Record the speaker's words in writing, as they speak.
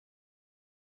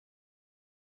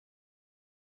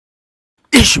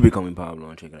It's your BigHomiePablo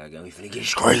and check it out again. We finna get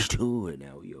straight to it.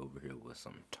 Now we over here with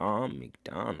some Tom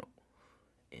MacDonald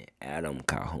and Adam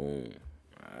Calhoun.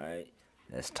 Alright.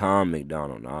 That's Tom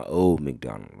MacDonald, not old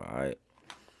MacDonald, alright?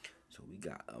 So we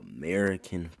got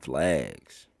American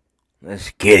flags.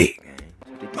 Let's get it, man.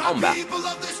 My people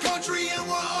of this country and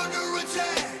we're under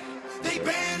attack. They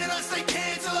banning us, they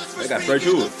cancel us for got straight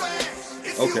to it.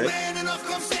 If Okay. you man enough,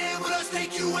 come stand with us,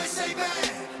 take USA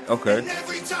back. Okay. And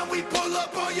every time we pull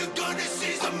up, all you're gonna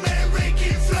see is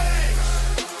American flags.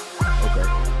 Okay.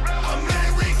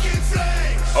 American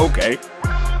flags. Okay.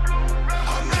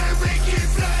 American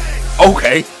flags.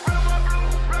 Okay.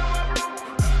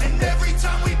 And every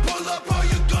time we pull up, all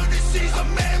you're gonna see is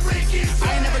American flags.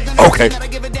 I ain't never gonna Okay. that I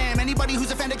give a damn. Anybody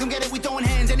who's offended, come get it. We throwing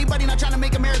hands. Anybody not trying to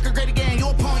make America great again. You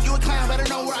a punk, you a clown. Better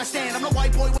know where I stand. I'm the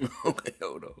white boy. Okay,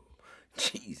 hold on.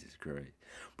 Jesus Christ.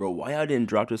 Bro, why y'all didn't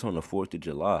drop this on the 4th of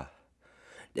July?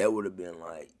 That would have been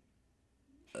like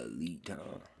elite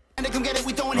time. And they come get it,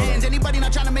 we throwing hands. Anybody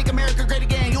not trying to make America great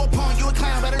again. You a punk, you a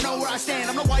clown, better know where I stand.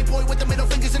 I'm the white boy with the middle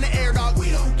fingers in the air, dog.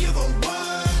 We don't give a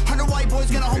what. 100 white boys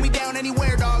gonna hold me down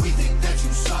anywhere, dog. We think that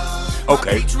you suck.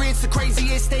 Okay. My patriots the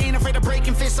craziest, they ain't afraid of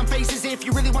breaking fists on faces. If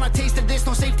you really wanna taste of this,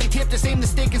 no safety tip. Just aim the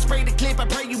stick and spray the clip. I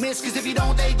pray you miss, cause if you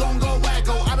don't, they gon' go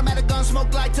wacko. Automatic gun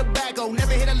smoke like tobacco.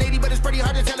 Never hit a lady, but it's pretty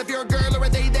hard to tell if you're a girl or a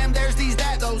they, them, there's these,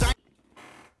 that, those.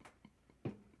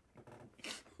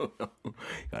 You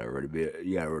gotta run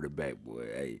it back, boy.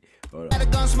 Hey, hold on. A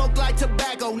gun smoke like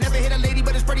tobacco. Never hit a lady,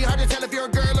 but it's pretty hard to tell if you're a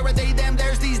girl or a they, them,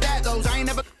 there's these, that, those. I ain't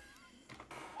never.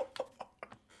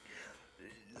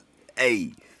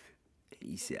 Hey,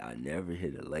 he said I never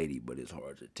hit a lady, but it's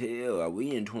hard to tell.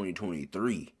 We in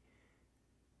 2023.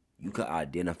 You could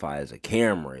identify as a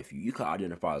camera if you could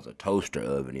identify as a toaster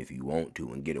oven if you want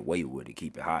to and get away with it,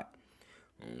 keep it hot.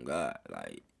 Oh God,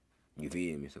 like you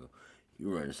feel me? So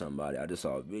you running somebody. I just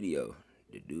saw a video.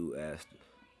 The dude asked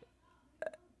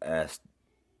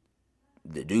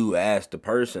the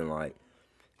person like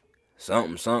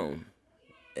something,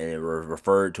 and it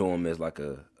referred to him as like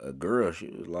a girl. She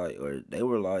was like, or they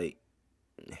were like,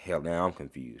 hell, now I'm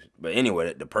confused. But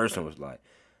anyway, the person was like,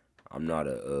 I'm not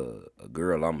a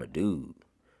girl, I'm a dude.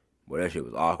 Boy, that shit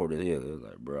was awkward as hell. It was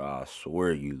like, bro, I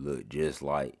swear you look just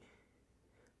like.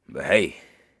 But hey,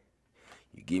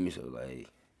 you give me so like.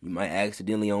 You might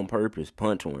accidentally on purpose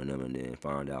punch one of them and then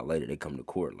find out later they come to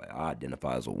court like I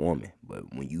identify as a woman,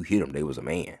 but when you hit them, they was a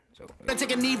man. So I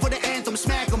take a knee for the anthem,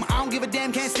 smack them. I don't give a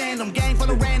damn, can't stand them. Gang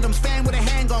full of randoms, fan with a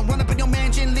handgun, run up in your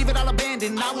mansion, leave it all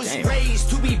abandoned. I was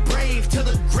raised to be brave to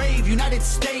the grave. United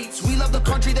States, we love the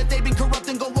country that they've been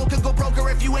corrupting. Go woke and go broker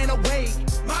if you ain't awake.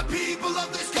 My people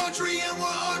of this country and we're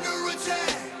under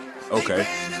attack. Okay. They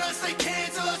banning us, they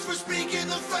cancel us for speaking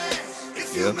the facts.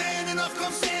 If you man enough,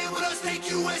 come stand with us, take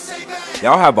USA back.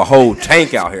 Y'all have a whole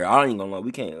tank out here. I ain't gonna lie.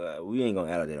 We ain't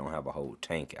gonna add it. They don't have a whole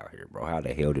tank out here, bro. How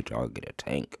the hell did y'all get a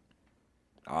tank?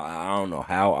 I don't know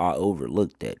how I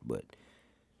overlooked that, but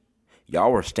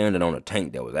y'all were standing on a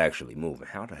tank that was actually moving.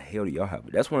 How the hell do y'all have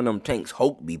it? That's one of them tanks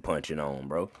Hulk be punching on,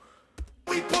 bro.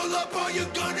 We pull up, all you're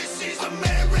gonna see is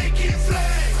American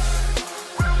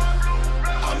flags.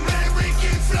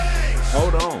 American flags.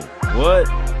 Hold on. What?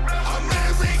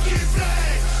 American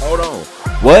flags. Hold on.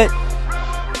 What?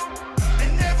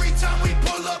 And every time we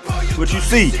pull up, all you're What you gonna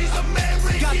see? see is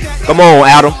American. Come on,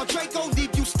 Adam.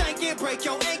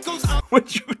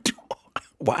 What you do?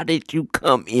 Why did you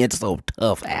come in so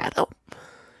tough, Adam?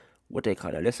 What they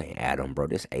call that? This ain't Adam, bro.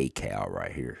 This A-Cal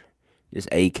right here. This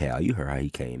A-Cal. You heard how he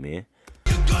came in.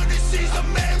 Got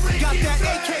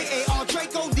that AKA all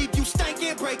Draco, leave you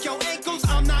stankin', break your ankles.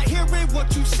 I'm not hearing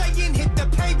what you saying. Hit the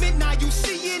pavement, now you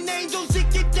seeing angels.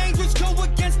 It get dangerous, go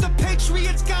against the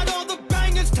Patriots. Got all the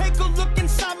bangers. Take a look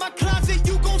inside my closet.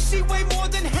 You gon' see way more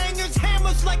than hangers,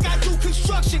 hammers like I do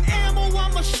construction. Ammo,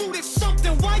 I'ma shoot at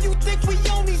something. Why you think we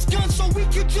own these guns so we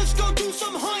could just go do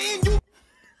some hunting?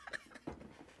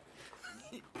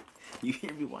 You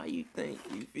hear me? Why you think?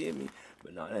 You feel me?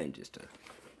 But no, that ain't just a.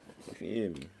 You feel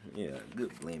me? Yeah,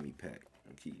 good blammy pack.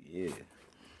 Yeah.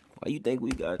 Why you think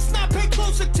we got? Not pay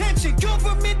close attention.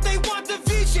 Government, they want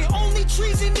division. Only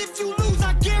treason if you lose.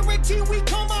 I guarantee we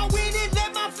come out winning.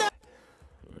 Let my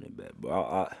Run it back,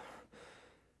 bro.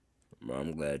 Bro,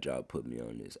 I'm glad y'all put me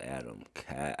on this Adam.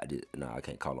 I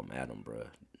can't call him Adam, bro.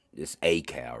 This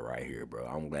A-Cal right here, bro.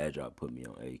 I'm glad y'all put me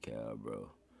on A-Cal,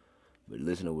 bro. But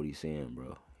listen to what he's saying,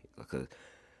 bro. Because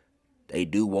they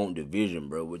do want division,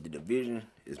 bro. With the division,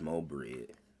 it's more bread.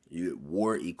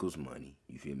 War equals money.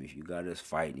 You feel me? If you got us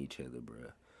fighting each other, bro.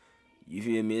 You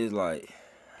feel me? It's like,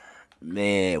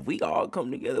 man, if we all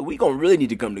come together, we gonna really need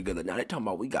to come together. Now they talking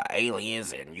about we got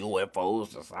aliens and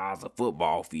UFOs the size of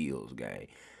football fields, gang.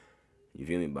 You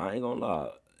feel me? But I ain't gonna lie.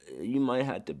 You might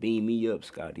have to beam me up,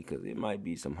 Scotty, because it might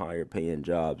be some higher paying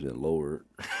jobs and lower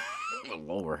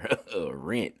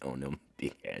rent on them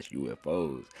big ass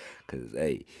UFOs. Cause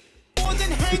hey, more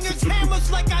than hangers,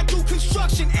 hammers, like I do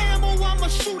construction ammo. I'ma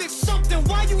shoot at something.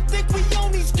 Why you think we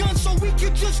own these guns so we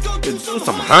could just go do some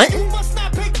hunting? You must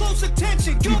not pay close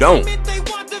attention. You don't. They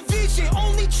want division.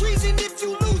 Only treason if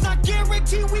you lose. I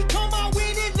guarantee we come out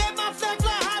winning. Let my flag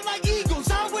fly high like eagles.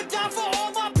 I would die for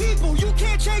all my people. You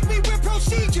can't change me with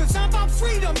procedures. I'm about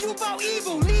freedom, you about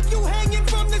evil. Leave you hanging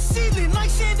from the ceiling like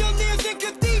chandeliers in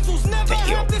cathedrals. Never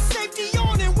have the safety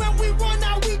on, and when we run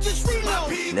out, we just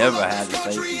reload. Never had the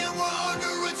safety.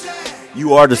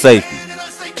 You are the safety.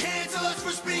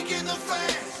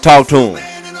 Talk to him.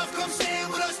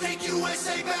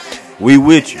 We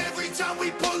with you.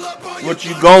 What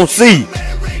you gonna see?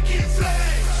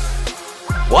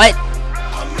 What?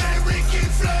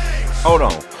 Hold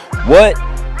on. What?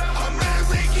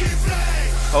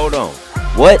 Hold on.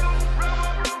 What?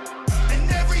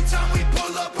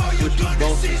 What you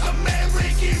gonna see?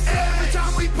 Every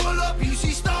time we pull up, you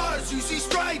see stars, you see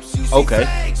stripes, you see Okay.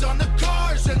 flags on the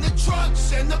cars and the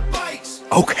trucks and the bikes.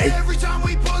 Okay. Every time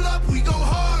we pull up, we go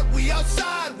hard, we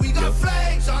outside, we got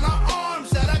flags on our arms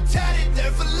that are tatted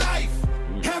there for life.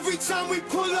 Every time we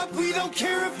pull up, we don't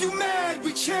care if you mad,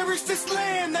 we cherish this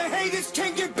land, the haters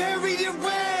can't get buried in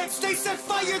rags. They set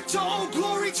fire to old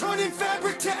glory, turning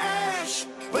fabric to ash.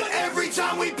 But every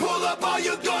time we pull up, all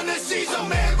you're gonna see is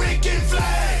American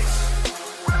flags.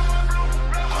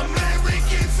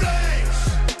 American flags.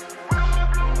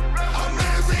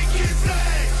 American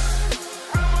flags.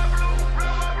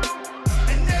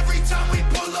 And every time we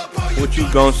pull up, all What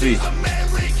you gonna see?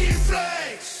 American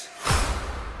flags.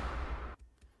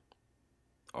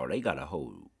 Oh, they got a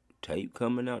whole tape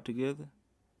coming out together.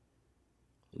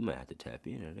 We might have to tap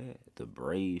into that. The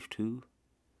Brave 2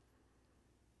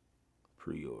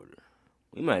 pre-order.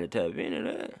 We might have to tap into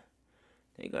that.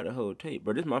 They got a whole tape.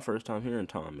 But this is my first time hearing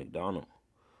Tom MacDonald.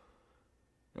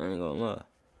 I ain't gonna lie.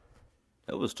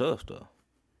 That was tough, though.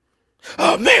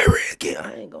 American!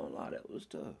 I ain't gonna lie, that was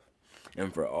tough.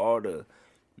 And for all the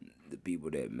people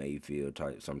that may feel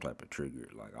some type of trigger,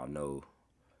 like I know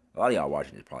a lot of y'all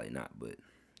watching this probably not, but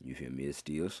you feel me? It's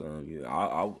still some.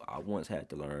 I once had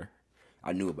to learn.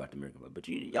 I knew about the American flag, but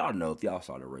y'all know, if y'all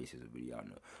saw the racism video, y'all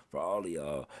know. For all of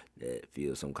y'all that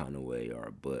feel some kind of way or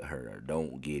butt hurt or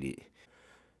don't get it,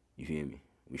 you feel me?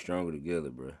 We stronger together,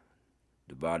 bro.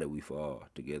 Divided we fall.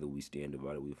 Together we stand.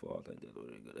 Divided we fall. I think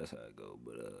that's how it goes.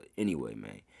 But anyway,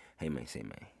 man. Hey, man, say,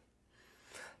 man.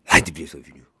 Like the video if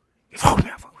you new. Fuck me,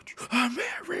 I fuck with you.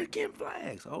 American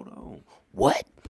flags. Hold on. What?